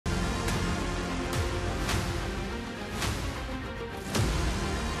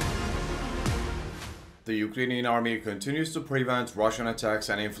The Ukrainian army continues to prevent Russian attacks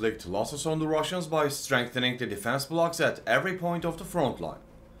and inflict losses on the Russians by strengthening the defense blocks at every point of the front line.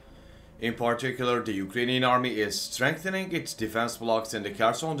 In particular, the Ukrainian army is strengthening its defense blocks in the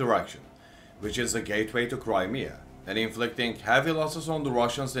Kherson direction, which is a gateway to Crimea, and inflicting heavy losses on the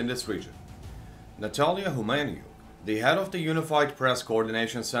Russians in this region. Natalia Humeniuk, the head of the Unified Press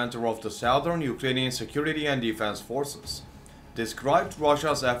Coordination Center of the Southern Ukrainian Security and Defense Forces, described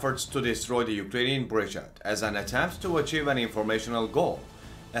Russia's efforts to destroy the Ukrainian bridgehead as an attempt to achieve an informational goal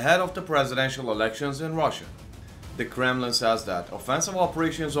ahead of the presidential elections in Russia. The Kremlin says that offensive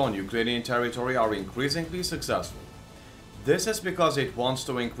operations on Ukrainian territory are increasingly successful. This is because it wants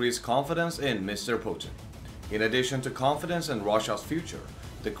to increase confidence in Mr. Putin. In addition to confidence in Russia's future,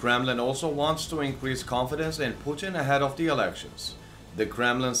 the Kremlin also wants to increase confidence in Putin ahead of the elections. The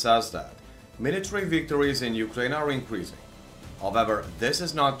Kremlin says that military victories in Ukraine are increasing. However, this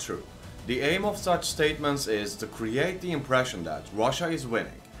is not true. The aim of such statements is to create the impression that Russia is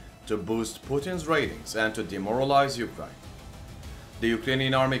winning, to boost Putin's ratings and to demoralize Ukraine. The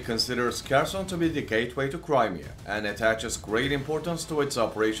Ukrainian army considers Kherson to be the gateway to Crimea and attaches great importance to its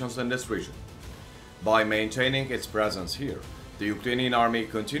operations in this region. By maintaining its presence here, the Ukrainian army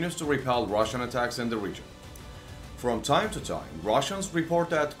continues to repel Russian attacks in the region. From time to time, Russians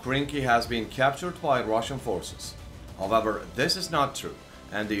report that Kherson has been captured by Russian forces. However, this is not true,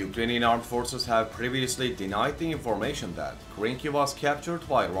 and the Ukrainian armed forces have previously denied the information that Kherson was captured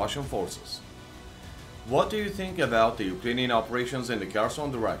by Russian forces. What do you think about the Ukrainian operations in the Kherson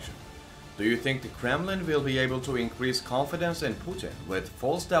direction? Do you think the Kremlin will be able to increase confidence in Putin with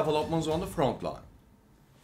false developments on the front line?